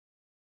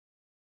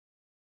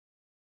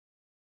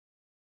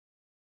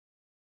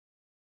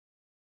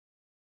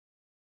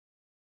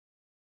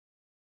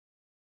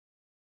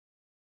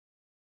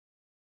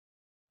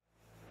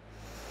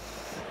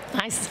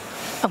Nice.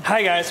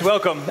 Hi guys,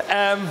 welcome.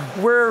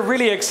 We're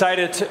really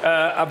excited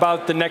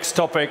about the next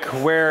topic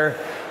where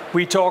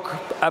we talk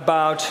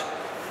about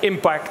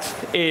impact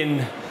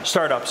in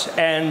startups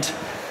and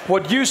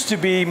what used to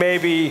be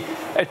maybe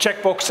a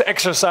checkbox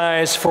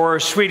exercise for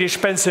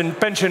Swedish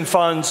pension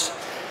funds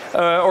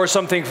or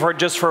something for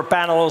just for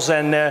panels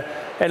and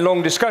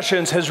long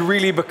discussions has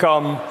really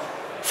become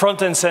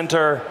front and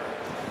center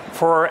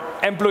for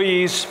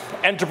employees,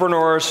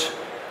 entrepreneurs,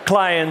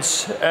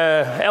 clients,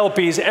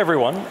 LPs,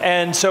 everyone.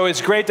 And so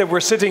it's great that we're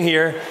sitting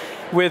here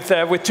with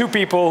two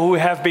people who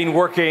have been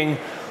working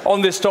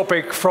on this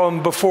topic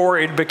from before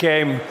it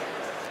became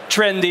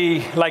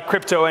trendy like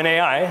crypto and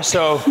AI.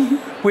 So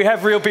we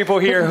have real people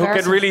here who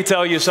can really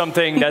tell you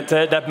something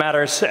that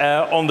matters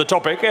on the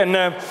topic.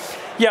 And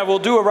yeah, we'll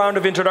do a round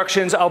of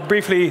introductions. I'll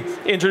briefly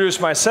introduce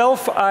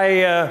myself.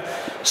 I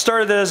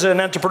started as an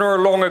entrepreneur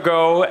long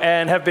ago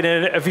and have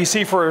been a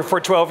VC for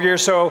 12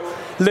 years, so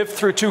lived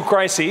through two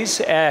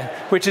crises,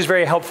 which is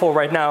very helpful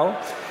right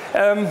now.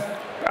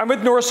 I'm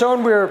with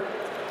Northzone. We're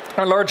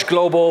a large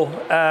global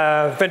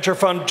venture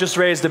fund, just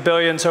raised $1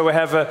 billion, so we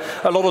have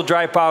a lot of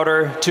dry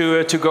powder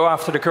to go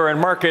after the current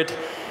market.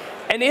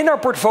 And in our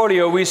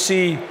portfolio, we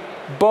see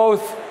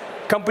both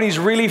companies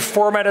really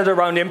formatted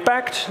around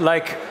impact,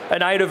 like an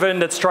Eindhoven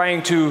that's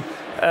trying to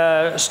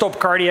stop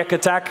cardiac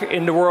attack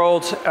in the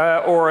world,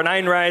 or an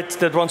Einride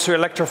that wants to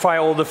electrify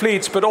all the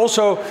fleets, but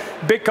also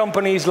big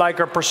companies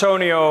like our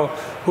Personio,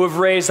 who have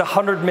raised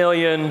 100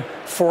 million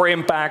for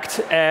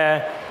impact,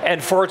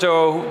 and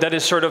Forto that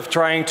is sort of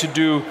trying to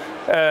do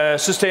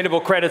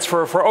sustainable credits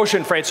for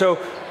ocean freight. So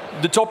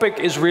the topic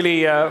is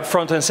really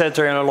front and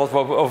center in a lot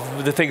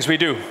of the things we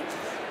do.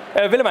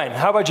 Willemijn,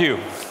 how about you?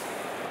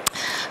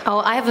 Oh,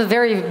 I have a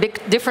very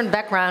different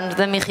background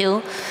than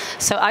Michiel.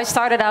 So I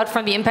started out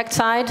from the impact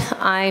side.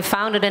 I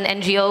founded an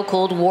NGO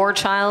called War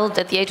Child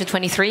at the age of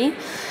 23.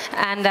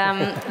 And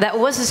that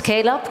was a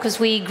scale-up because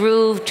we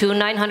grew to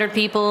 900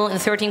 people in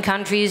 13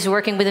 countries,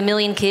 working with 1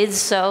 million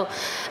kids. So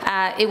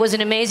it was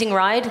an amazing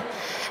ride.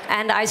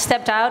 And I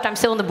stepped out. I'm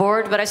still on the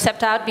board, but I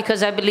stepped out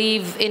because I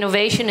believe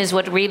innovation is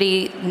what we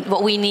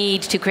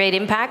need to create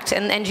impact.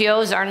 And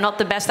NGOs are not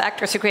the best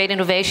actors to create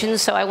innovation.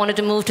 So I wanted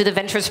to move to the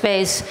venture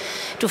space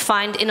to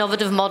find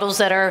innovative models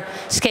that are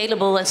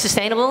scalable and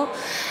sustainable.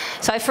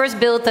 So I first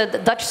built the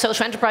Dutch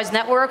Social Enterprise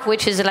Network,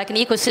 which is like an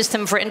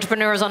ecosystem for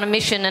entrepreneurs on a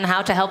mission and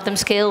how to help them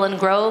scale and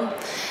grow.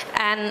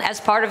 And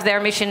as part of their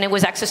mission, it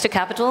was access to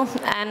capital.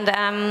 And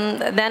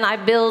then I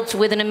built,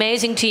 with an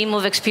amazing team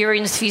of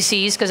experienced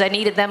VCs, because I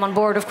needed them on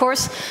board, of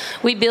course,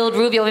 we built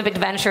Rubio Impact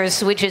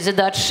Ventures, which is a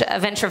Dutch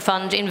venture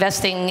fund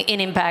investing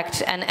in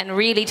impact and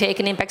really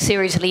taking impact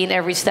seriously in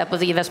every step of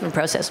the investment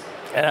process.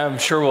 And I'm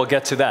sure we'll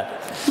get to that.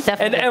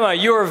 Definitely. And Emma,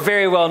 you're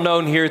very well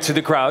known here to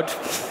the crowd.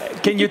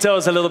 Can you tell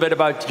us a little bit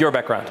about your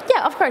background?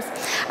 Yeah, of course.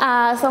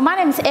 So my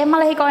name is Emma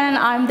Lehikoinen.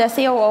 I'm the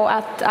COO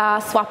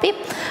at Swappie.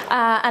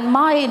 And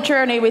my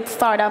journey with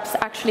startups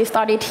actually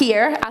started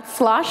here at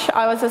Slush.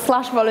 I was a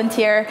Slush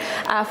volunteer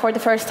for the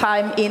first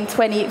time in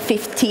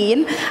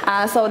 2015.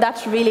 So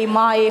that's really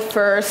my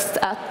first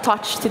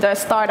touch to the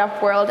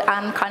startup world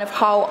and kind of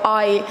how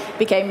I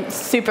became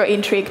super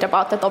intrigued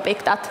about the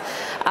topic that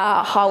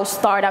how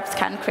startups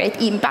can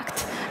create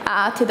impact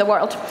to the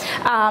world.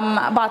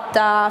 But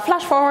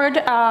flash forward,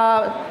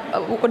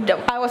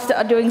 I was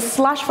doing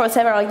Slush for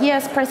several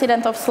years,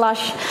 president of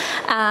Slush,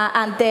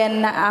 and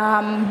then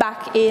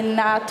back in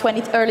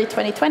early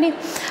 2020,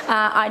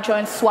 I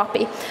joined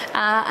Swappie.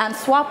 And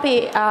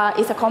Swappie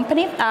is a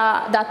company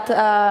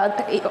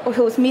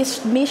whose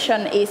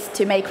mission is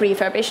to make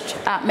refurbished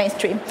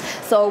mainstream.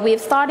 So we've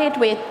started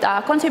with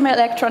consumer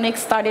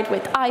electronics, started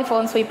with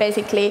iPhones. We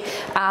basically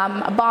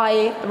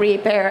buy,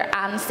 repair,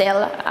 and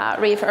sell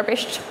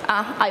refurbished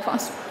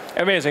iPhones.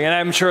 Amazing, and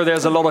I'm sure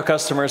there's a lot of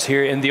customers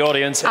here in the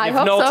audience. And I if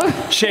hope not,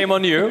 so. Shame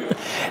on you.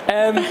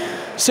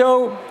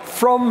 So,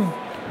 from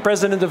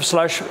president of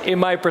Slush, in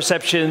my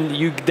perception,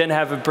 you then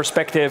have a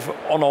perspective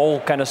on all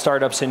kind of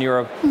startups in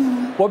Europe.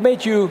 Mm-hmm. What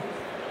made you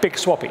pick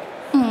Swappie?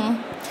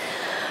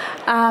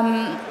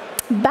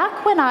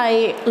 Back when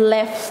I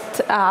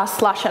left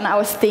Slush and I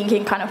was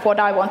thinking kind of what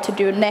I want to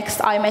do next,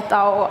 I met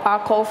our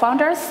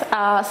co-founders,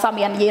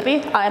 Sami and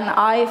Jiri, and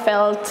I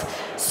felt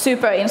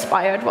super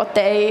inspired what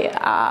they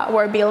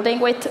were building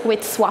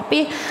with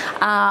Swappie.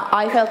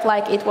 I felt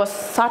like it was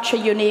such a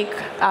unique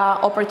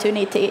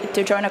opportunity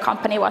to join a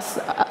company, was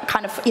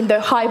kind of in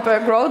the hyper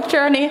growth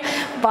journey,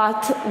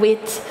 but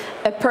with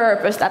a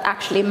purpose that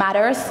actually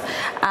matters.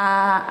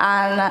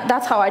 And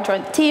that's how I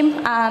joined the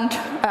team, and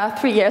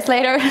 3 years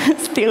later,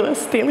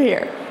 still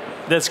here.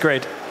 That's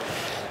great.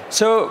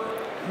 So,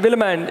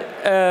 Willemijn,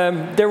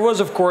 there was,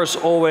 of course,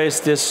 always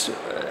this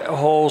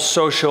whole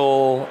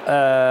social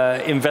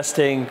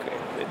investing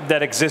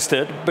that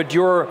existed, but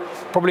you're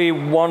probably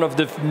one of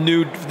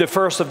the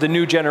first of the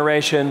new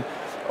generation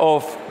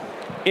of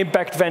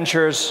impact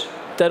ventures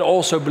that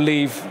also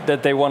believe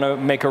that they want to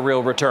make a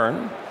real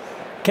return.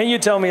 Can you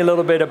tell me a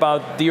little bit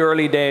about the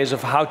early days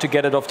of how to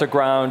get it off the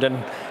ground and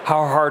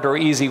how hard or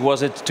easy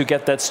was it to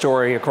get that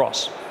story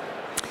across?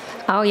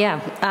 Oh,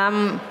 yeah.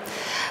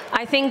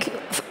 I think,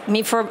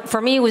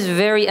 for me, it was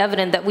very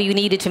evident that we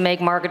needed to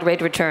make market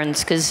rate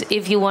returns, because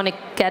if you want to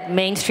get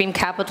mainstream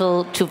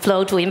capital to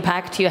flow to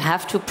impact, you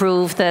have to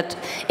prove that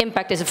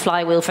impact is a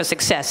flywheel for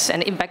success,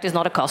 and impact is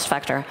not a cost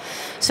factor.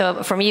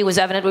 So for me, it was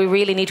evident we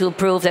really need to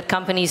prove that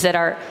companies that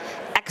are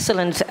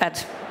excellent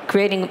at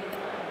creating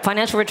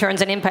financial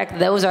returns and impact,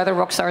 those are the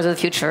rock stars of the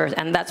future,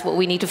 and that's what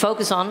we need to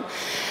focus on.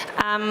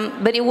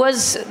 But it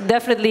was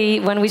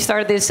definitely, when we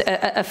started this,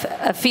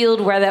 a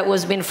field where that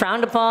was been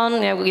frowned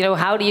upon. You know,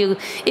 how do you,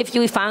 if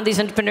you found these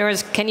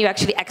entrepreneurs, can you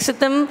actually exit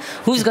them?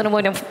 Who's going to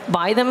want to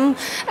buy them?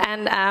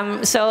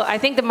 And so I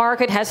think the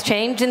market has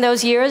changed in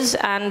those years,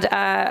 and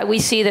we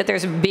see that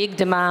there's a big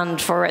demand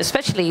for,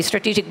 especially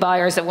strategic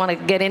buyers that want to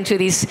get into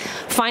these,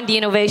 find the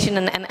innovation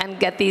and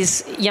get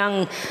these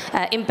young,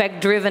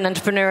 impact-driven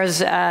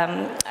entrepreneurs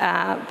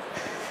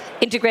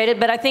integrated.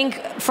 But I think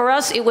for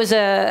us, it was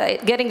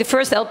getting the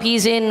first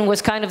LPs in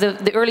was kind of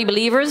the early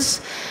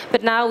believers.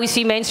 But now we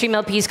see mainstream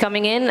LPs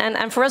coming in.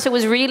 And for us, it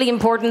was really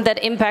important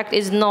that impact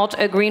is not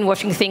a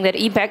greenwashing thing, that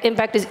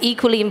impact is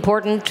equally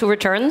important to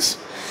returns,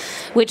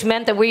 which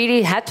meant that we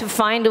really had to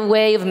find a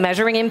way of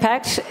measuring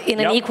impact in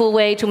an equal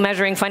way to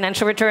measuring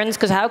financial returns,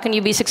 because how can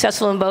you be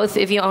successful in both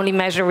if you only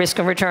measure risk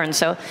and return?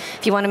 So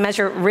if you want to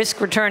measure risk,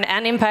 return,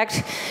 and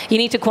impact, you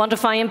need to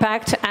quantify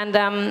impact.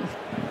 And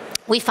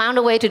we found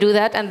a way to do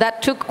that, and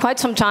that took quite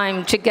some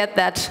time to get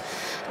that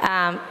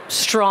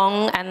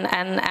strong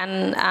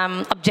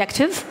and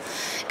objective.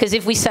 Because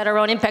if we set our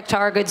own impact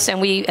targets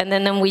and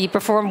then we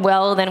perform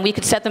well, then we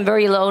could set them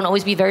very low and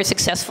always be very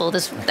successful.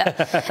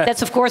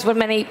 That's of course what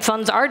many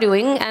funds are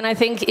doing. And I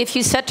think if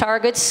you set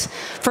targets,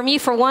 for me,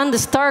 for one,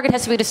 this target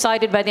has to be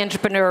decided by the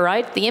entrepreneur,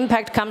 right? The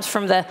impact comes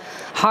from the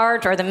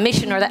heart or the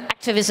mission or the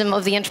activism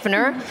of the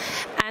entrepreneur.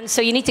 And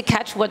so you need to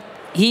catch what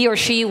he or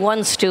she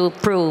wants to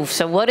prove.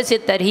 So what is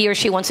it that he or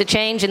she wants to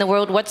change in the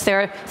world? What's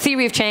their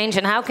theory of change?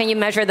 And how can you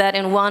measure that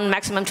in one,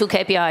 maximum 2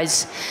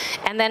 KPIs?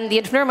 And then the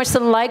entrepreneur must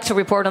still like to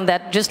report on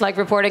that, just like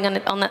reporting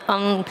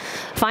on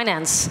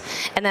finance.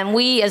 And then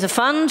we, as a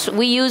fund,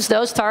 we use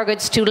those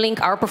targets to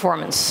link our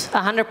performance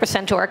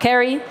 100% to our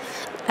carry.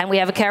 And we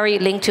have a carry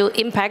linked to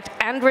impact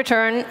and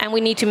return, and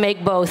we need to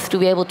make both to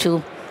be able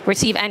to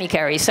receive any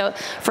carry. So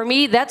for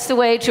me, that's the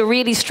way to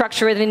really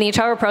structure it in the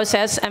entire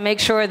process and make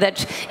sure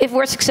that if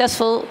we're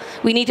successful,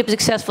 we need to be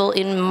successful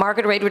in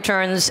market rate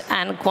returns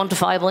and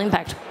quantifiable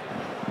impact.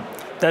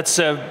 That's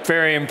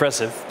very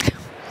impressive.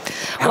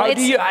 How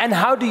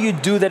do you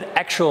do that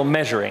actual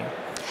measuring?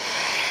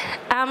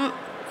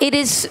 It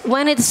is,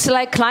 when it's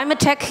like climate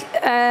tech,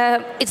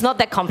 it's not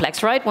that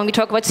complex, right? When we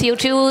talk about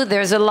CO2,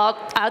 there's a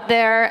lot out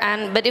there.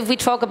 But if we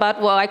talk about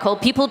what I call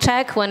people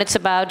tech, when it's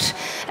about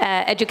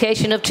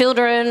education of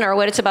children or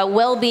when it's about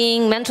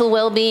well-being, mental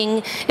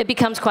well-being, it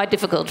becomes quite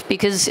difficult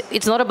because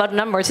it's not about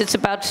numbers. It's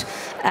about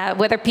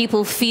whether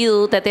people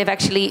feel that they've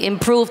actually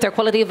improved their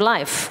quality of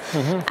life.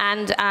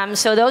 Mm-hmm. And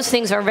so those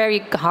things are very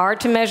hard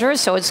to measure.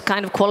 So it's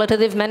kind of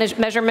qualitative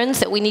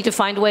measurements that we need to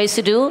find ways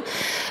to do.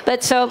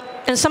 But so,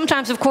 and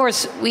sometimes, of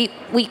course, we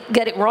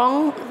get it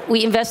wrong.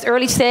 We invest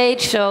early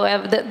stage, so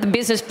the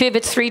business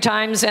pivots 3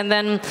 times, and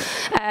then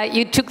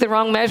you took the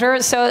wrong measure.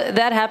 So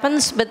that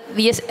happens. But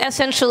the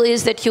essential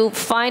is that you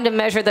find a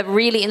measure that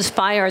really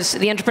inspires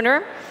the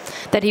entrepreneur,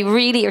 that he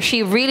really or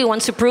she really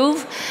wants to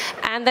prove,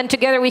 and then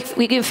together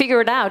we can figure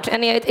it out.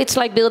 And it's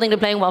like building the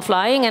plane while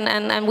flying,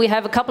 and we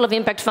have a couple of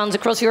impact funds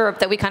across Europe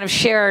that we kind of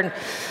share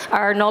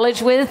our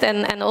knowledge with,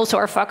 and also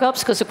our fuck-ups,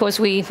 because of course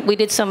we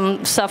did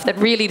some stuff that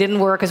really didn't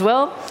work as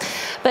well.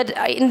 But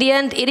in the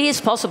end, it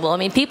is possible. I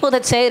mean, people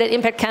that say that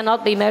impact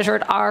cannot be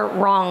measured are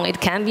wrong.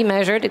 It can be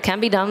measured, it can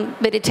be done,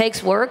 but it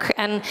takes work,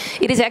 and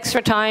it is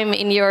extra time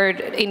in your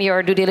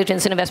due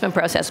diligence and investment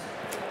process.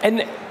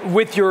 And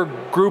with your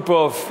group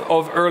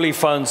of early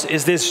funds,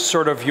 is this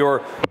sort of your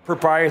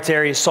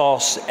proprietary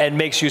sauce and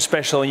makes you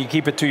special and you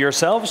keep it to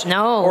yourselves?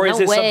 No, or is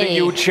this way. something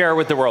you would share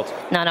with the world?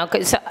 No.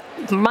 So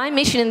my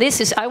mission in this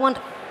is I want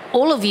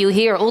all of you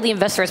here, all the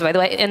investors, by the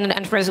way, and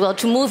entrepreneurs as well,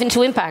 to move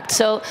into impact.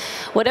 So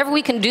whatever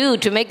we can do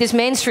to make this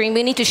mainstream,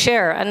 we need to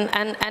share.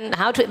 And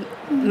how to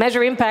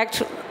measure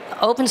impact,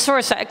 open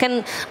source. I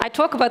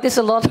talk about this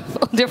a lot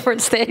on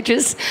different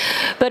stages,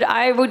 but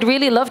I would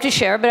really love to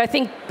share. But I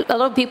think a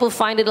lot of people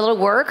find it a lot of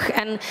work,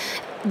 and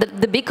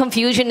the big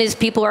confusion is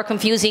people are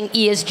confusing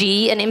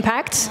ESG and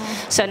impact.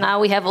 So now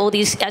we have all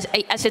these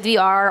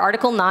SZVR,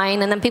 Article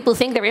 9, and then people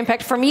think they're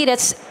impact. For me,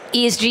 that's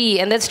ESG,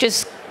 and that's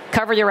just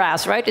cover your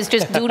ass, right? It's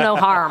just do no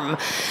harm.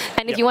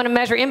 And if you want to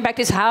measure impact,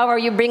 is how are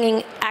you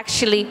bringing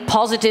actually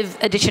positive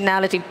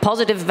additionality,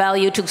 positive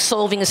value to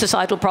solving a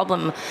societal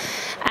problem.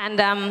 And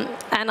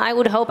I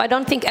would hope, I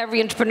don't think every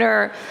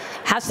entrepreneur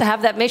has to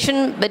have that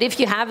mission, but if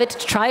you have it,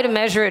 try to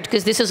measure it,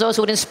 because this is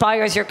also what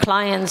inspires your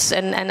clients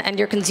and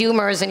your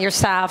consumers and your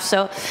staff.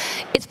 So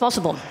it's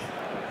possible.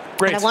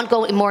 Great. And I won't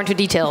go more into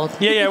detail.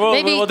 Yeah,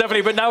 we'll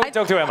definitely, but now we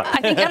talk to Emma.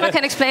 I think Emma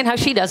can explain how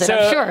she does it,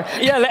 I'm sure.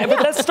 Yeah,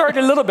 but let's start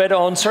a little bit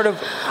on sort of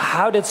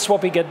how did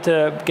Swappie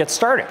get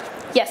started?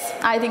 Yes,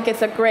 I think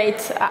it's a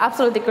great,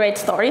 absolutely great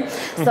story.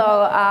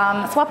 So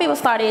Swappie was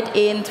started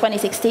in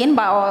 2016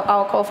 by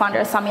our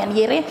co-founders Sami and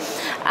Jiri,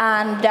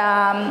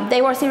 and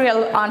they were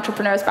serial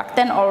entrepreneurs back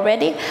then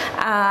already.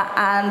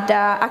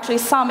 Actually,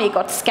 Sami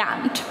got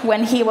scammed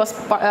when he was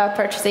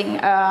purchasing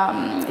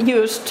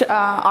used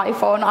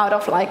iPhone out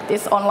of like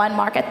this online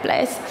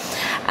marketplace,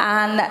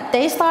 and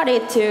they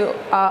started to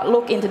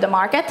look into the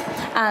market,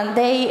 and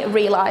they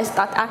realized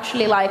that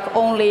actually like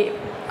only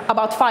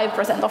about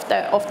 5%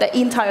 of the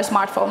entire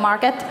smartphone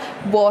market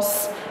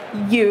was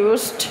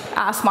used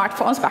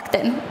smartphones back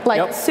then,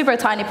 like super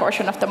tiny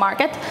portion of the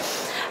market.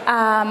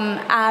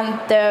 And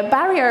the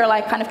barrier,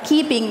 like kind of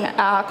keeping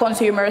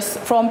consumers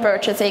from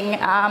purchasing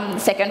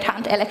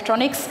second-hand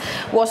electronics,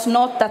 was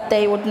not that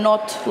they would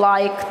not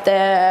like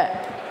the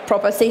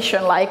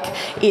proposition, like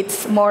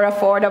it's more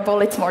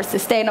affordable, it's more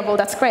sustainable,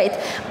 that's great,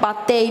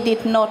 but they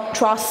did not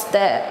trust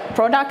the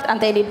product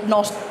and they did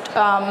not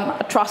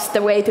trust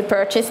the way to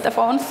purchase the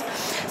phones.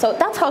 So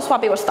that's how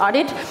Swappie was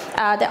started.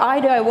 The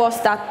idea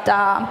was that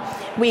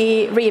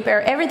we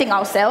repair everything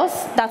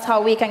ourselves. That's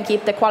how we can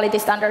keep the quality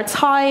standards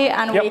high,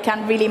 and we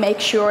can really make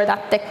sure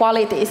that the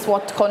quality is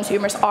what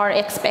consumers are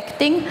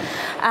expecting.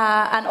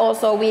 And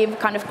also we've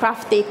kind of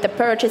crafted the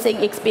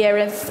purchasing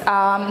experience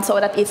so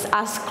that it's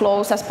as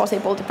close as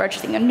possible to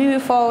purchasing a new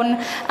phone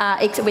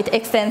with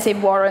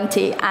extensive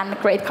warranty and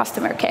great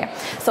customer care.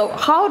 So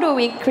how do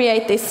we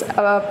create this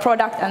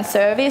product and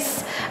service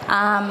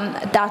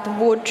that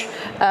would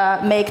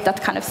make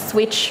that kind of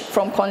switch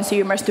from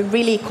consumers to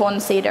really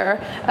consider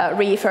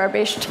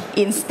refurbished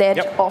instead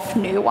of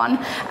new one?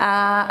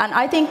 And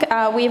I think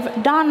we've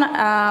done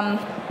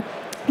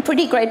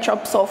pretty great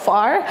job so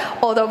far,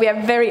 although we are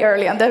very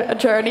early on the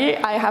journey,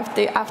 I have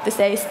to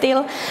say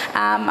still.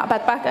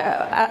 But back,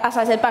 as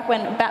I said, back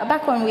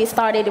when we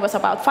started, it was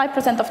about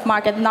 5% of the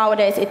market.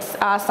 Nowadays, it's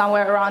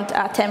somewhere around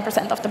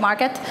 10% of the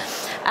market,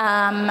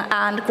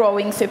 and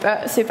growing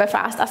super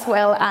fast as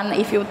well. And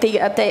if you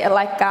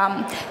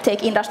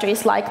take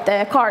industries like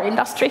the car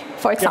industry,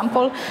 for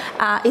example,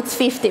 it's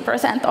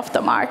 50% of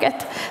the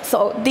market.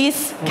 So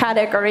this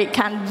category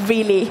can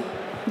really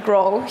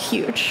grow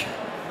huge.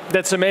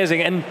 That's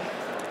amazing. And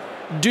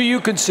do you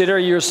consider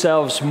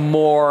yourselves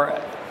more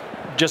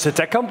just a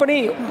tech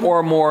company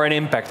or more an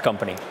impact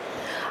company?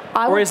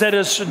 Or is that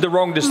the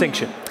wrong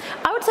distinction?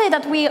 I would say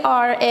that we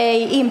are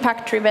a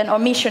impact-driven or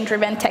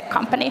mission-driven tech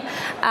company.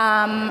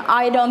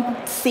 I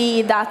don't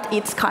see that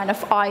it's kind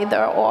of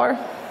either or.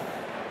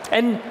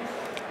 And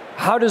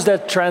how does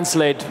that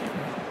translate?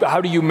 How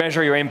do you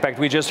measure your impact?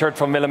 We just heard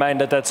from Willemijn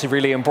that that's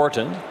really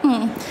important.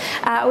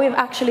 We've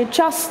actually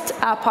just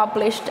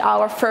published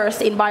our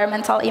first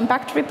environmental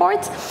impact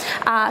report.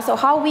 So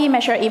how we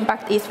measure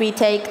impact is we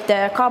take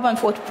the carbon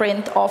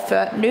footprint of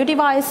a new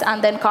device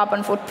and then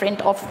carbon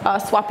footprint of a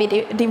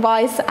Swappie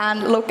device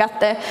and look at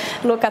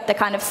the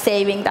kind of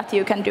saving that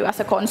you can do as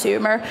a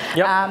consumer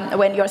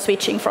when you're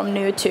switching from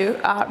new to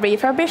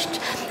refurbished.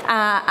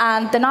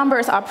 And the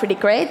numbers are pretty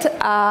great.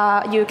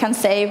 You can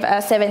save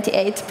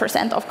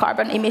 78% of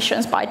carbon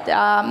emissions by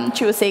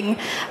choosing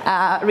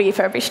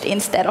refurbished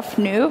instead of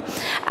new.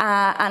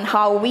 And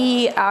how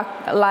we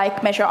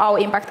measure our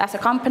impact as a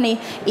company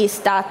is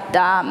that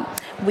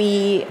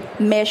we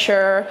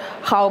measure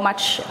how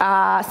much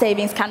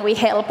savings can we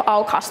help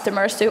our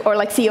customers to, or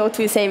like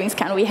CO2 savings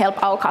can we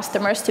help our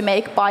customers to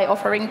make by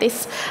offering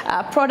this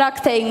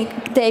product,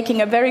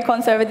 taking a very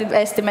conservative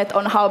estimate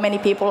on how many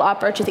people are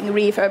purchasing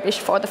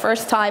refurbished for the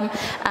first time,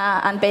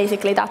 and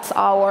basically that's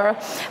our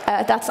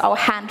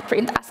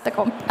handprint as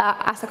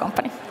a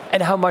company.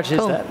 And how much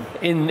is that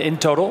in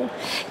total?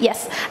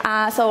 Yes.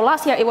 So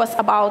last year it was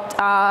about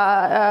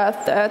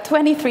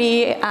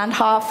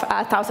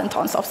 23,500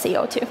 tons of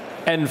CO2.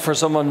 And for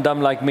someone dumb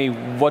like me,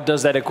 what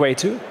does that equate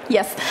to?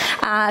 Yes.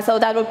 So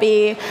that would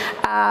be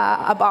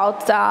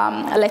about,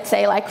 let's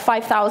say, like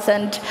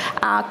 5,000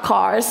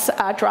 cars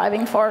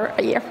driving for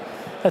a year.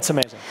 That's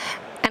amazing.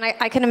 And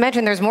I can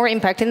imagine there's more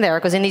impact in there,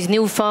 because in these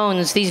new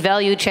phones, these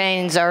value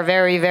chains are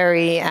very,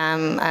 very,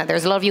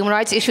 there's a lot of human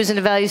rights issues in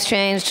the values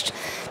chains.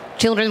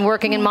 Children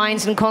working in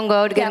mines in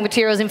Congo to get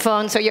materials in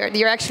phones. So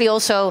you're actually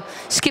also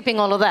skipping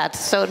all of that.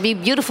 So it'd be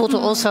beautiful to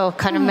also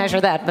kind of measure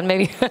that, but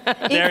maybe. There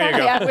you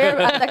go. Yeah, we're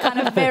at the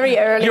kind of very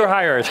early. You're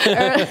hired.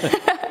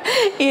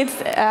 It's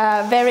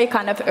very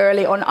kind of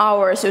early on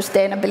our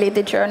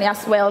sustainability journey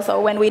as well. So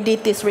when we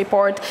did this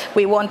report,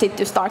 we wanted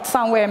to start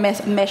somewhere,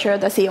 measure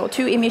the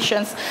CO2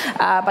 emissions.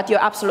 But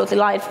you're absolutely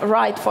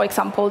right. For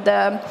example,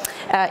 the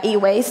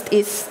e-waste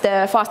is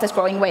the fastest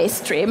growing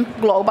waste stream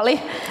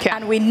globally. Yeah.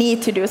 And we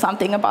need to do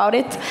something about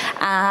it.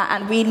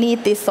 And we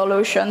need these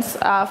solutions,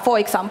 for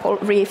example,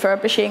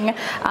 refurbishing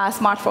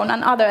smartphone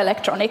and other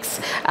electronics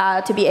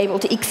to be able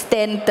to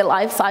extend the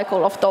life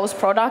cycle of those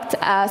products,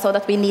 so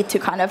that we need to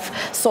kind of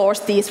source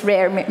these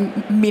rare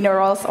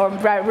minerals or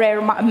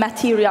rare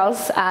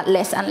materials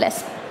less and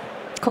less.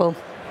 Cool.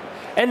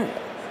 And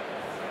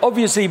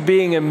obviously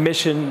being a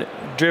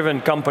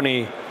mission-driven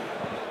company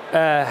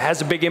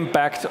has a big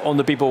impact on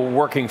the people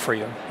working for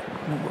you.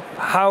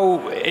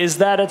 How is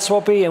that at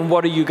Swappie, and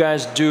what do you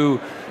guys do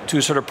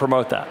to sort of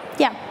promote that?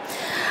 Yeah.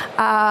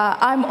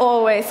 I'm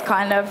always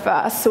kind of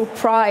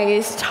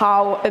surprised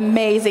how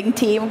amazing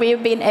team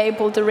we've been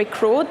able to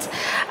recruit.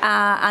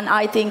 And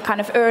I think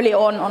kind of early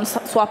on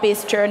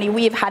Swappie's journey,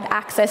 we've had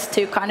access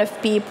to kind of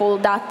people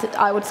that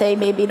I would say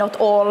maybe not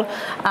all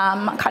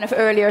kind of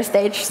earlier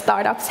stage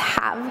startups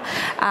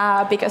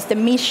have, because the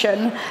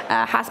mission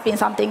has been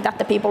something that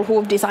the people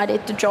who've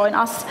decided to join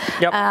us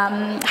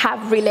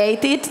have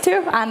related to,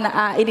 and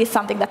it is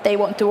something that they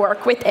want to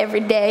work with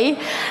every day.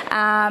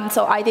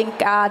 So I think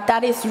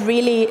that is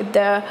really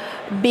the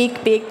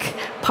big,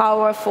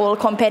 powerful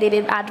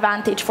competitive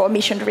advantage for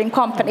mission-driven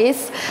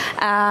companies,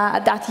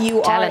 that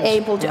you are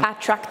able to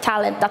attract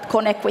talent that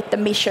connect with the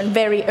mission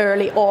very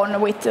early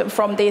on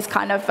from these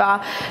kind of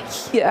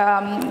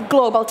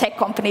global tech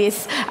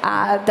companies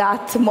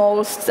that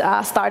most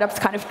startups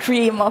kind of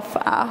dream of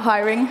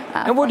hiring.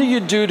 And what do you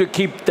do to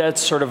keep that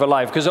sort of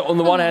alive? Because on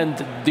the one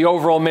hand, the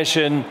overall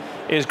mission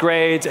is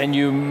great and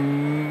you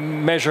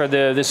measure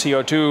the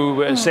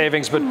CO2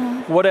 savings, but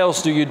what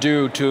else do you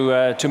do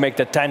to make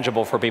that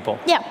tangible for people?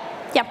 Yeah.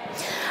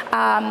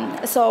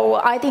 So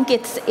I think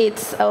it's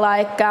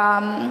like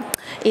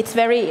it's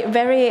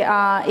very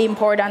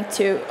important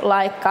to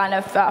like kind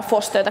of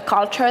foster the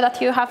culture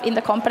that you have in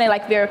the company.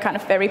 Like we're kind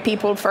of very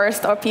people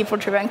first or people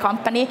driven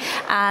company,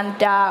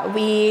 and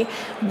we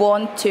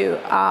want to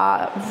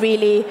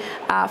really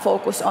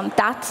focus on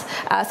that.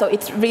 So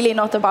it's really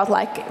not about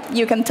like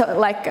you can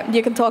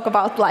talk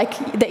about like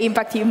the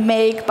impact you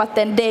make, but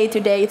then day to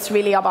day it's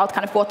really about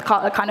kind of what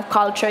kind of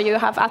culture you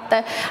have at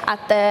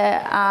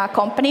the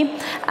company,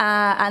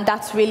 and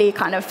that's really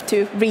kind of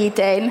to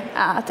retain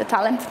the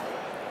talent.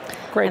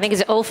 Great. I think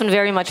it's often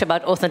very much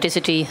about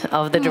authenticity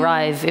of the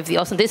drive. If the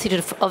authenticity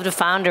of the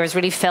founder is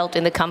really felt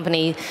in the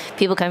company,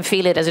 people can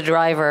feel it as a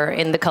driver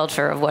in the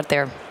culture of what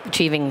they're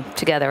achieving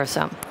together.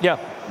 So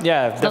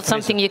it's not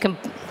something you can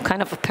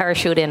kind of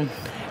parachute in.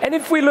 And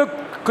if we look,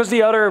 because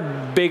the other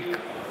big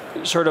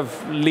sort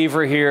of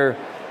lever here,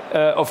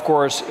 of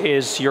course,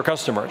 is your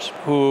customers,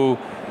 who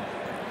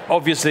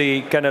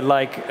obviously kind of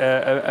like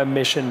a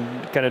mission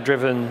kind of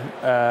driven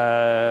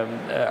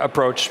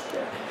approach.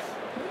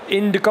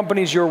 In the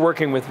companies you're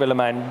working with,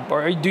 Willemijn,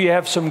 or do you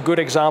have some good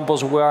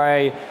examples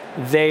why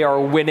they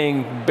are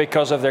winning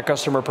because of their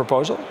customer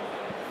proposal?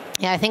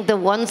 Yeah, I think the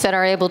ones that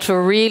are able to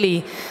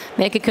really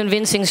make a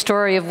convincing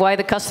story of why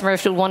the customer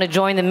should want to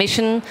join the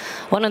mission.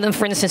 One of them,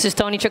 for instance, is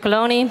Tony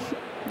Chocolonely,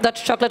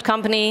 Dutch chocolate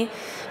company,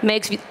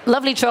 makes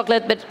lovely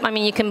chocolate, but I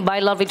mean, you can buy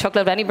lovely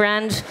chocolate of any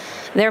brand.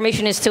 Their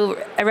mission is to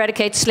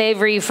eradicate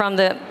slavery from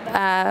the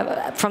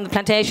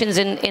plantations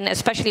in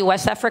especially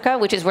West Africa,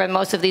 which is where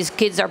most of these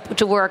kids are put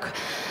to work.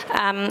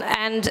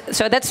 And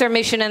so that's their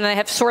mission, and they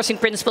have sourcing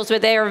principles,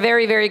 but they are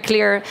very, very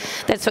clear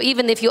that so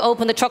even if you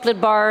open the chocolate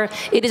bar,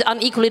 it is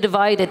unequally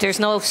divided. There's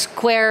no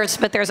squares,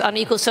 but there's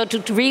unequal. So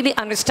to really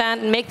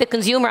understand and make the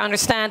consumer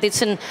understand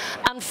it's an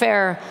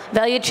unfair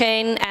value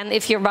chain, and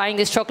if you're buying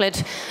this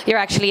chocolate, you're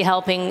actually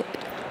helping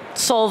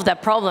solve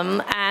that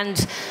problem,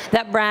 and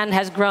that brand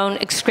has grown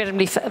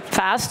incredibly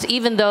fast,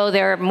 even though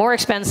they're more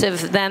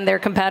expensive than their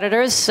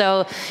competitors.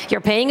 So you're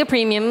paying a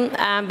premium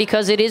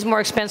because it is more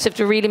expensive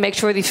to really make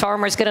sure these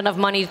farmers get enough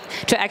money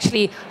to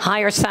actually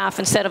hire staff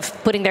instead of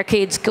putting their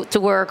kids to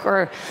work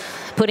or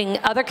putting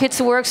other kids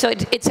to work. So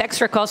it's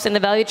extra cost in the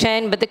value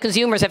chain, but the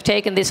consumers have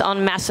taken this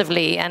on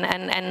massively,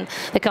 and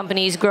the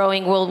company is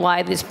growing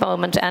worldwide at this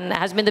moment and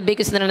has been the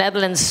biggest in the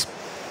Netherlands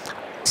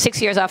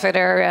 6 years after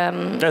their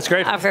That's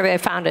great. After they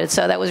founded.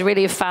 So that was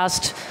really a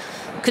fast,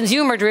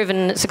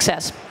 consumer-driven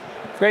success.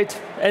 Great.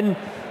 And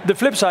the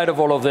flip side of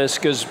all of this,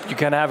 because you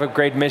can have a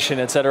great mission,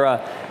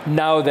 etc.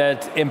 Now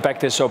that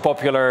impact is so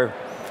popular,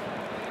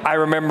 I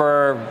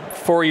remember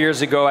 4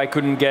 years ago I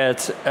couldn't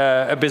get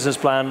a business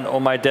plan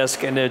on my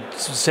desk, and it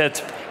said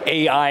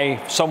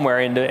AI somewhere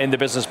in the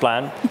business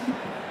plan.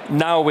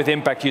 Now with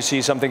impact you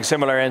see something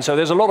similar, and so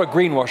there's a lot of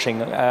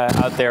greenwashing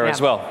out there as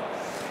well.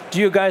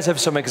 Do you guys have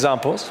some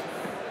examples?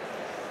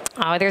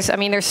 Oh, there's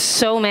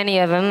so many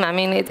of them. I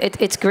mean,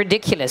 it's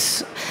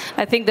ridiculous.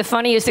 I think the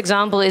funniest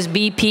example is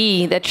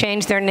BP, that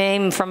changed their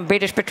name from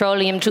British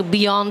Petroleum to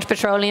Beyond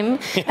Petroleum,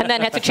 and then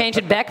had to change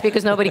it back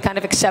because nobody kind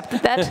of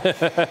accepted that.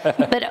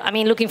 But I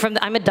mean,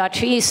 I'm a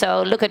Dutchie,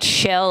 so look at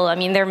Shell. I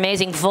mean, they're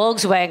amazing.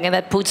 Volkswagen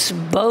that puts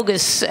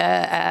bogus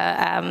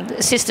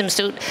systems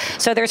to.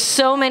 So there's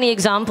so many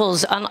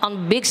examples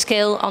on big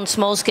scale, on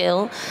small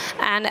scale,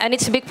 and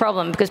it's a big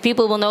problem because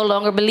people will no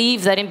longer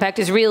believe that impact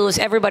is real as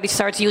everybody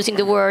starts using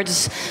the words.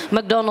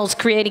 McDonald's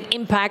creating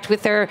impact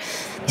with their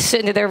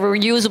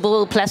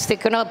reusable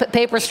plastic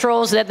paper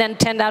straws that then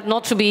turned out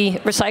not to be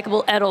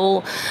recyclable at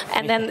all,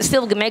 and then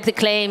still make the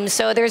claim.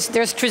 So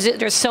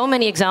there's so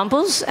many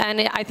examples,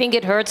 and I think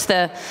it hurts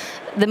the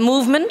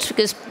movement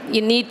because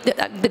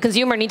the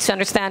consumer needs to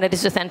understand that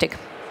it's authentic.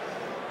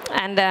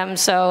 And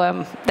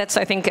that's,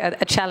 I think,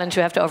 a challenge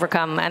you have to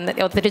overcome. And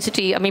the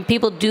authenticity, I mean,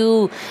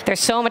 there's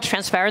so much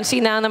transparency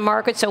now in the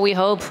market, so we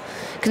hope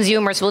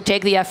consumers will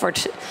take the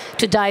effort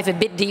to dive a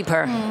bit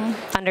deeper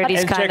under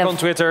these kind of... And check on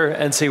Twitter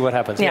and see what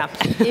happens. Yeah.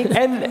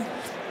 And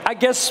I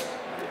guess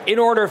in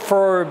order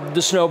for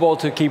the snowball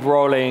to keep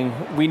rolling,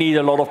 we need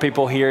a lot of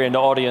people here in the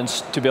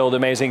audience to build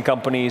amazing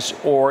companies,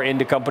 or in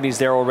the companies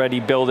they're already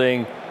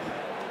building,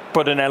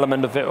 put an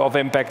element of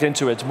impact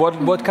into it.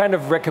 What kind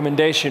of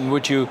recommendation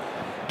would you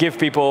give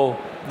people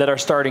that are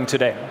starting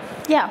today?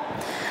 Yeah.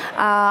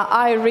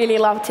 I really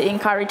love to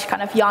encourage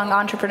kind of young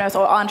entrepreneurs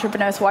or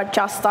entrepreneurs who are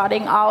just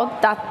starting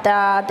out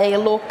that they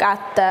look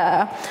at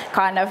the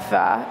kind of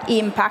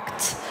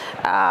impact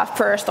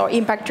first or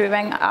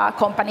impact-driven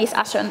companies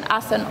as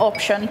an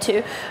option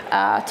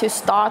to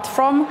start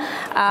from.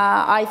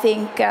 I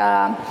think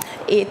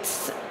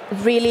it's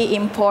really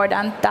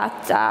important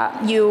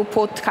that you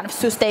put kind of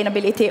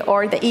sustainability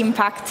or the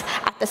impact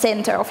at the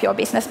center of your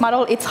business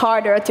model. It's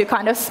harder to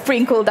kind of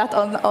sprinkle that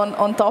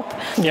on top.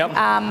 Yep.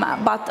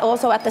 But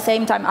also at the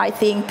same time, I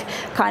think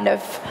kind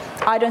of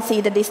I don't see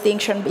the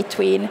distinction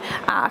between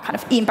kind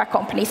of impact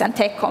companies and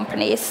tech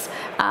companies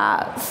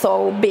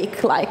so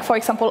big. Like, for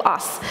example,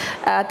 us.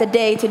 The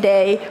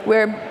day-to-day,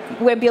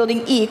 we're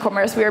building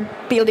e-commerce, we're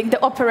building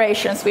the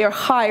operations, we are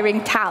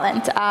hiring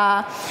talent,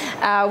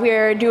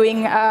 we're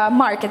doing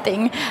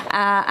marketing.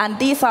 And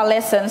these are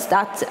lessons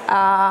that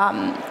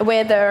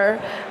whether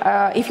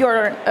if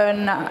you're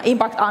an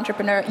impact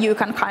entrepreneur, you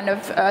can kind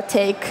of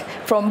take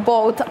from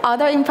both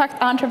other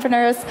impact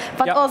entrepreneurs,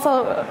 but yep.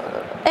 also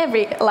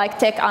every like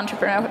tech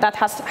entrepreneur that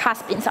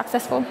has been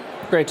successful.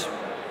 Great.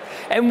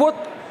 And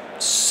what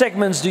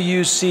segments do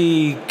you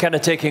see kind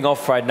of taking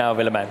off right now,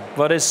 Willemijn?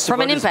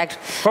 From an impact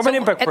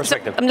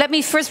perspective. So, let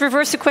me first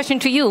reverse the question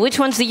to you. Which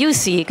ones do you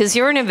see? Because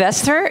you're an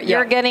investor.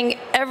 You're getting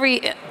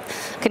every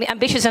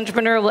ambitious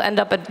entrepreneur will end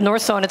up at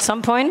Northzone at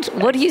some point.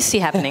 What do you see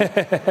happening?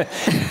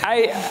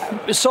 I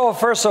saw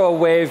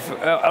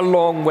a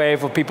long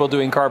wave of people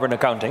doing carbon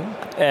accounting.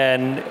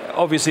 And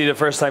obviously the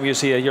first time you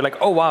see it, you're like,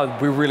 oh wow,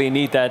 we really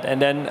need that.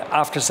 And then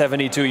after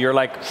 72, you're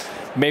like,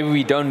 maybe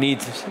we don't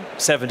need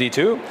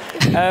 72.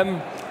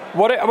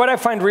 What I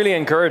find really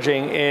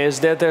encouraging is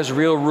that there's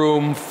real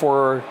room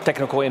for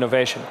technical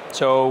innovation.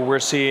 So we're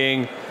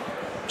seeing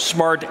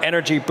smart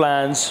energy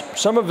plans,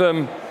 some of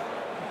them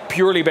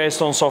purely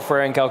based on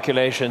software and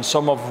calculation,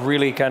 some of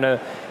really kind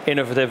of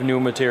innovative new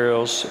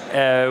materials.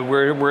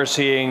 We're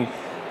seeing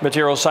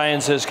material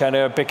sciences kind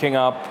of picking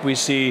up. We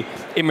see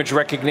image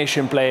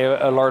recognition play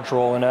a large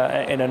role in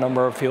a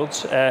number of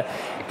fields.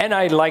 And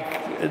I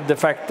like the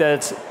fact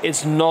that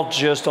it's not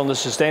just on the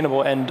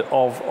sustainable end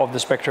of the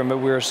spectrum, but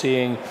we're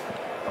seeing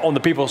on the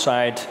people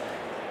side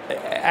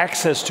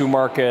access to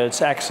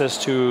markets,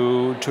 access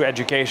to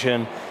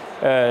education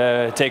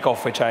take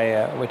off, which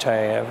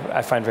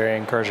I find very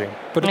encouraging.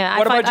 But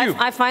what about you?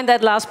 I find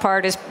that last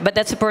part but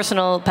that's a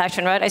personal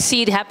passion, right? I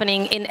see it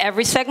happening in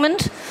every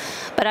segment.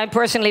 But I'm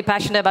personally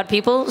passionate about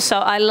people, so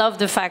I love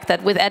the fact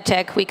that with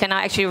EdTech we can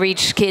actually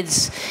reach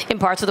kids in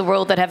parts of the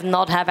world that have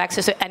not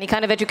access to any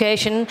kind of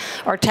education,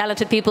 or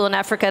talented people in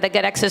Africa that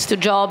get access to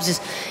jobs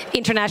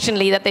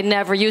internationally that they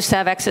never used to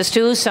have access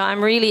to. So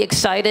I'm really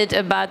excited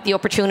about the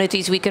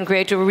opportunities we can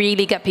create to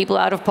really get people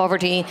out of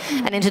poverty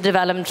and into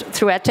development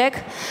through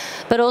EdTech.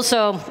 But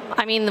also,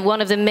 I mean,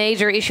 one of the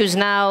major issues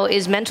now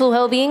is mental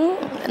well-being,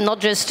 not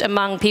just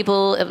among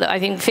people. I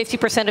think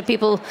 50% of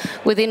people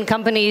within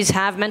companies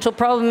have mental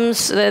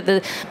problems.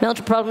 The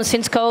mental problems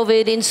since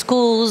COVID in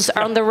schools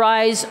are on the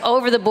rise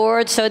over the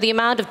board. So the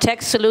amount of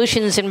tech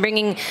solutions and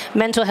bringing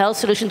mental health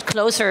solutions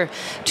closer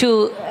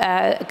to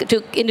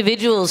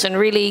individuals and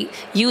really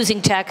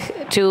using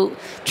tech to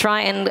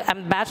try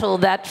and battle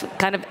that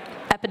kind of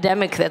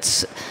epidemic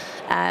that's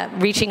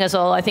reaching us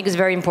all, I think is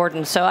very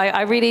important. So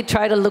I really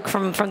try to look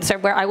from the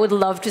side where I would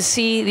love to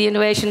see the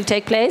innovation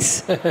take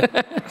place.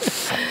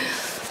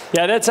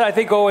 Yeah, that's I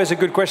think always a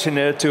good question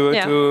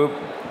to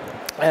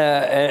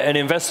an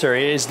investor,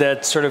 is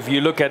that sort of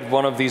you look at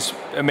one of these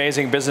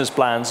amazing business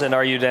plans and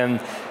are you then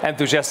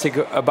enthusiastic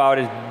about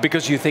it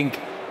because you think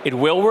it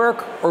will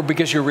work or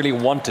because you really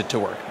want it to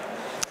work?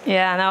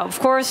 Yeah, now of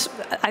course,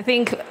 I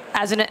think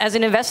as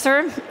an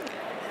investor,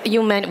 you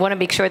want to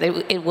make sure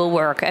that it will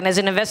work. And as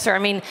an investor, I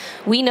mean,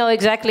 we know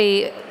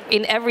exactly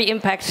in every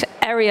impact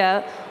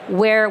area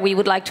where we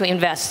would like to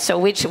invest. So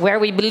where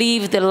we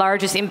believe the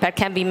largest impact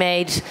can be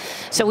made.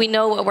 So we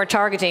know what we're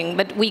targeting.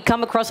 But we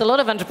come across a lot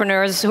of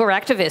entrepreneurs who are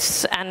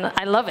activists, and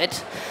I love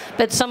it.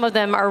 But some of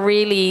them are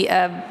really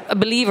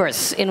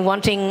believers in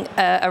wanting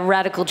a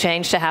radical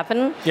change to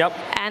happen. Yep.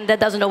 And that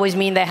doesn't always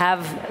mean they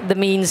have the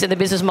means and the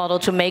business model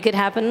to make it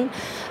happen.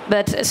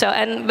 But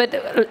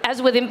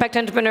as with impact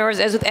entrepreneurs,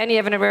 as with any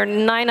entrepreneur,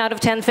 9 out of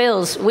 10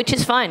 fails, which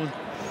is fine.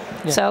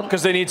 Yeah. So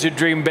because they need to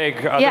dream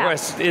big,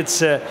 otherwise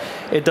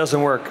it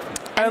doesn't work.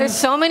 And there's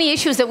so many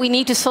issues that we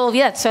need to solve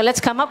yet. So let's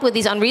come up with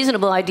these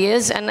unreasonable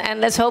ideas, and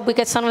let's hope we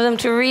get some of them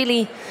to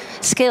really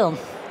scale.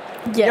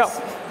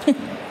 Yes.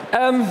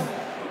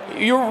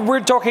 We're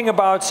talking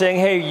about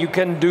saying, hey, you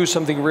can do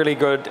something really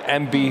good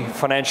and be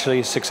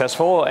financially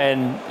successful,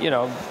 and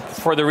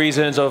for the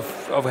reasons of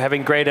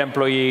having great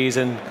employees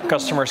and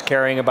customers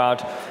caring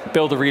about,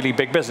 build a really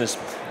big business.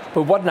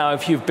 But what now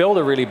if you've built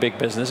a really big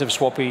business, if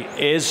Swappie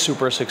is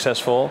super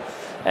successful,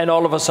 and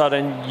all of a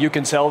sudden you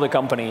can sell the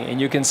company and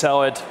you can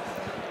sell it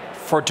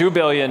for 2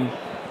 billion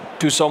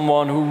to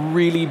someone who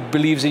really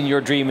believes in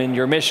your dream and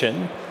your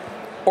mission,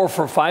 or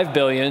for 5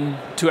 billion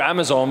to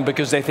Amazon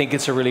because they think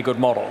it's a really good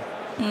model?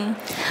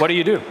 What do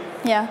you do?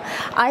 Yeah,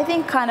 I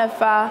think kind of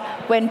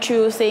when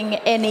choosing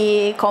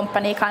any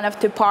company kind of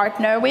to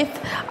partner with,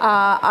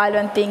 I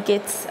don't think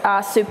it's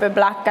super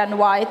black and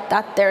white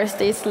that there's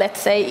these,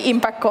 let's say,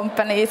 impact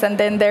companies and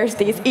then there's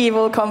these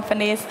evil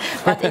companies.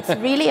 But it's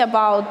really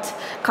about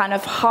kind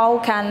of how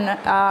can,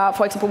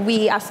 for example,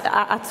 we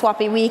at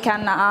Swappie, we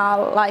can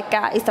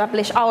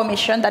establish our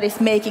mission that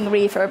is making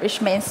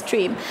refurbished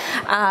mainstream.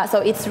 So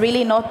it's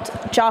really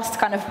not just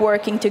kind of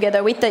working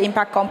together with the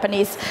impact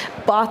companies,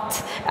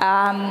 but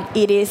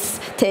it is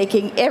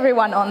taking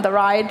everyone on the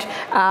ride.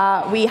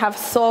 We have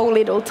so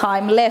little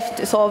time left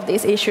to solve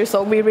these issues,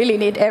 so we really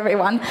need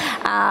everyone.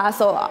 I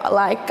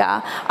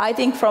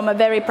think from a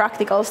very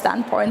practical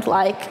standpoint,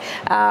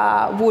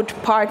 would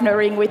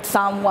partnering with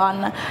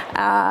someone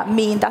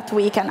mean that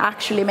we can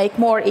actually make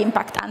more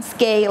impact and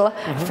scale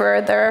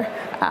further,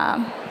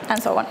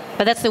 and so on.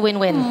 But that's the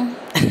win-win.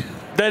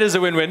 That is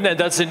a win-win, and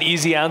that's an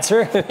easy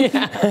answer. How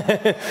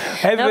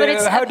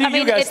do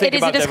you guys think about that? It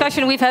is a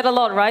discussion we've had a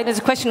lot, right? It's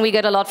a question we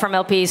get a lot from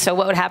LPs. So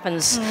what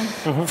happens?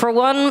 For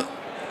one,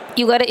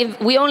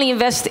 we only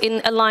invest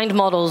in aligned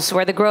models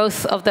where the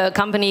growth of the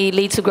company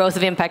leads to growth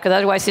of impact, because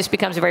otherwise this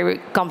becomes very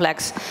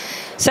complex.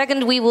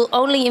 Second, we will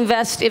only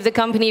invest if the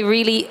company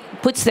really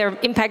puts their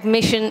impact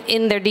mission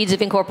in their deeds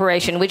of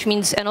incorporation, which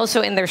means, and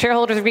also in their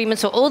shareholders agreement.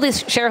 So all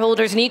these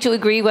shareholders need to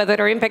agree, whether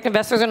they're impact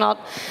investors or not,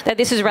 that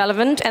this is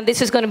relevant and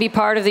this is going to be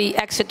part of the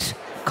exit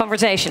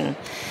conversation.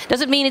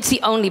 Doesn't mean it's the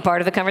only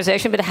part of the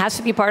conversation, but it has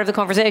to be part of the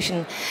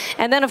conversation.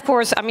 And then, of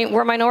course, I mean,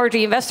 we're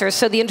minority investors,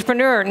 so the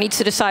entrepreneur needs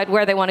to decide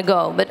where they want to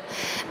go.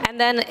 And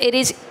then it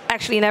is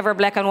actually never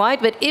black and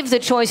white, but if the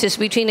choice is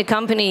between a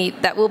company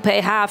that will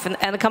pay half and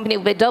a company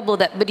will pay double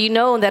that, but you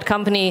know in that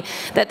company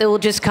that they will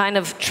just kind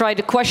of try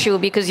to quash you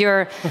because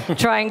you're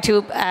trying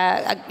to,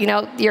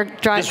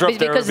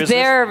 because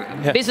their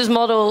business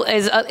model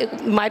is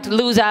might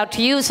lose out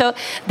to you. So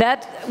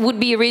that would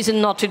be a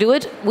reason not to do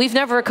it. We've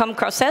never come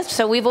across that,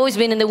 so we've always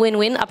been in the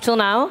win-win up till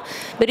now.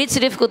 But it's a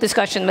difficult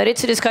discussion, but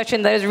it's a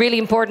discussion that is really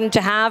important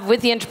to have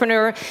with the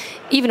entrepreneur,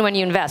 even when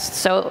you invest.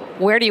 So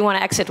where do you want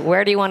to exit?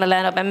 Where do you want to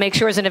land up? And make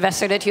sure as an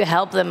investor that you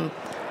help them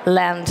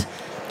land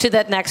to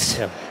that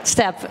next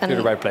step. And to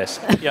the right place.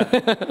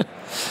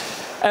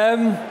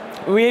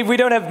 We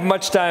don't have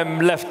much time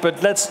left,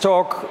 but let's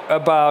talk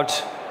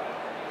about,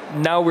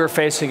 now we're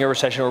facing a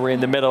recession, or we're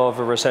in the middle of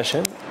a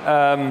recession.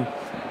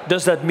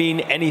 Does that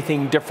mean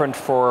anything different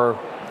for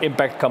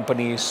impact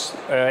companies?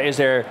 Is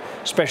there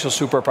special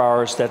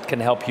superpowers that can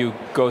help you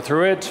go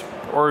through it?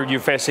 Or are you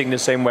facing the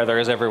same weather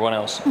as everyone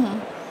else?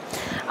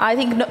 I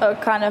think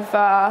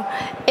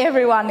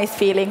everyone is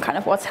feeling kind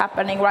of what's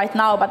happening right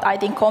now, but I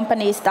think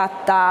companies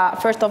that,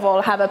 first of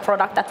all, have a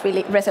product that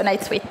really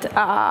resonates with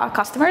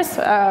customers,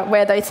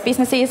 whether it's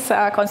businesses,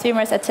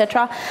 consumers,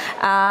 etc.,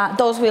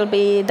 those will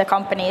be the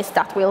companies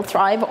that will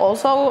thrive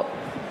also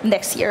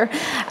next year.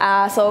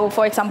 So,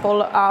 for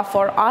example,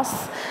 for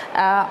us,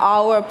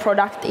 our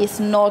product is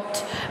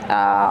not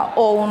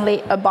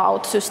only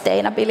about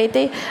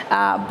sustainability,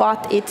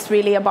 but it's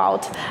really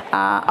about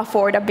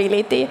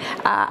affordability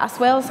as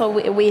well. So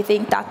we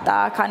think that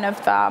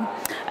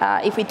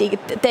if we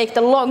take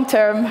the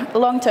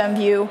long-term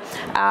view,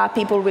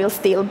 people will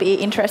still be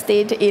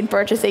interested in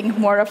purchasing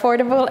more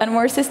affordable and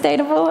more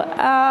sustainable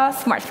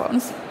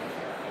smartphones.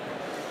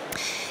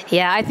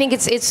 Yeah, I think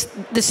it's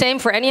the same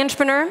for any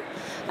entrepreneur.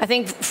 I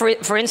think,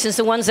 for instance,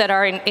 the ones that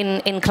are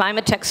in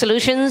climate tech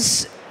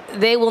solutions,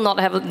 they will not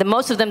have,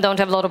 most of them don't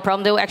have a lot of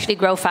problem. They will actually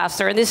grow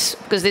faster. And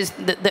because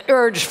the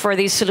urge for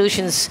these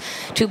solutions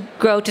to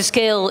grow to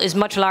scale is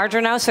much larger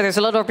now. So there's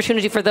a lot of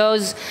opportunity for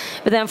those.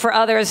 But then for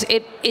others,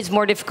 it's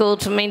more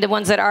difficult. I mean, the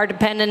ones that are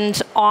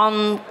dependent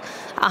on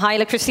high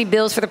electricity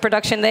bills for the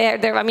production,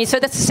 so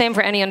that's the same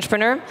for any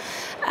entrepreneur.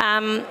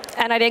 And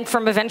I think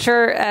from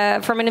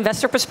a from an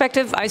investor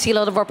perspective, I see a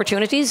lot of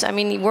opportunities. I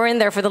mean, we're in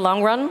there for the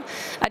long run.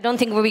 I don't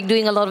think we'll be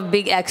doing a lot of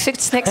big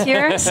exits next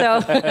year.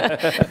 So,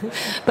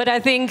 but I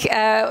think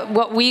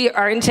what we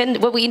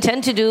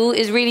intend to do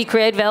is really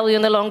create value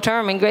in the long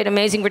term and create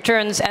amazing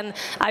returns. And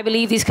I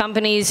believe these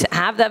companies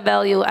have that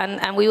value,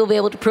 and we will be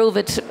able to prove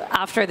it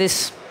after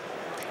this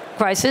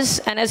crisis.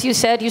 And as you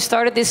said, you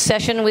started this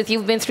session with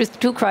you've been through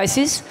 2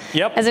 crises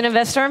as an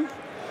investor.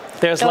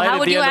 There's so light how at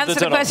would the you end answer of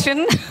the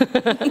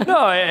the question?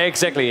 No,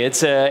 exactly.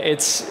 It's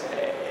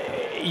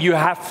you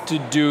have to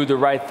do the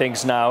right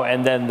things now,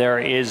 and then there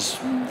is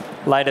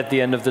light at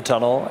the end of the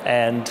tunnel.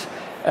 And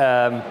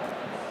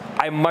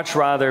I much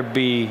rather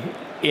be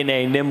in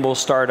a nimble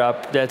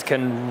startup that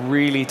can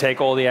really take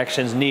all the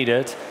actions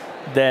needed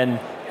than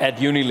at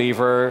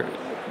Unilever,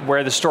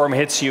 where the storm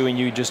hits you and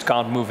you just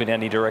can't move in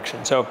any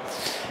direction. So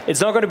it's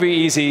not going to be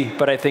easy,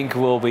 but I think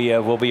we'll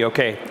be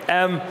okay.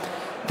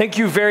 Thank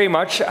you very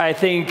much. I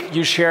think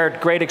you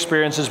shared great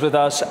experiences with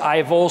us.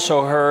 I've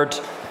also heard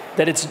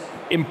that it's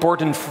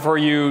important for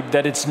you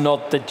that it's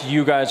not that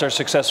you guys are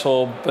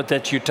successful, but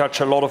that you touch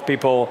a lot of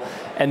people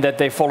and that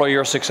they follow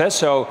your success.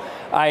 So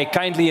I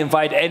kindly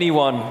invite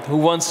anyone who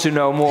wants to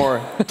know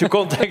more to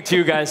contact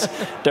you guys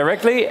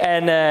directly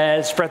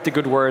and spread the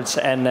good words.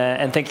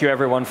 And thank you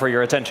everyone for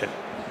your attention.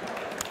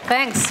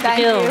 Thanks.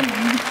 Thank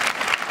you.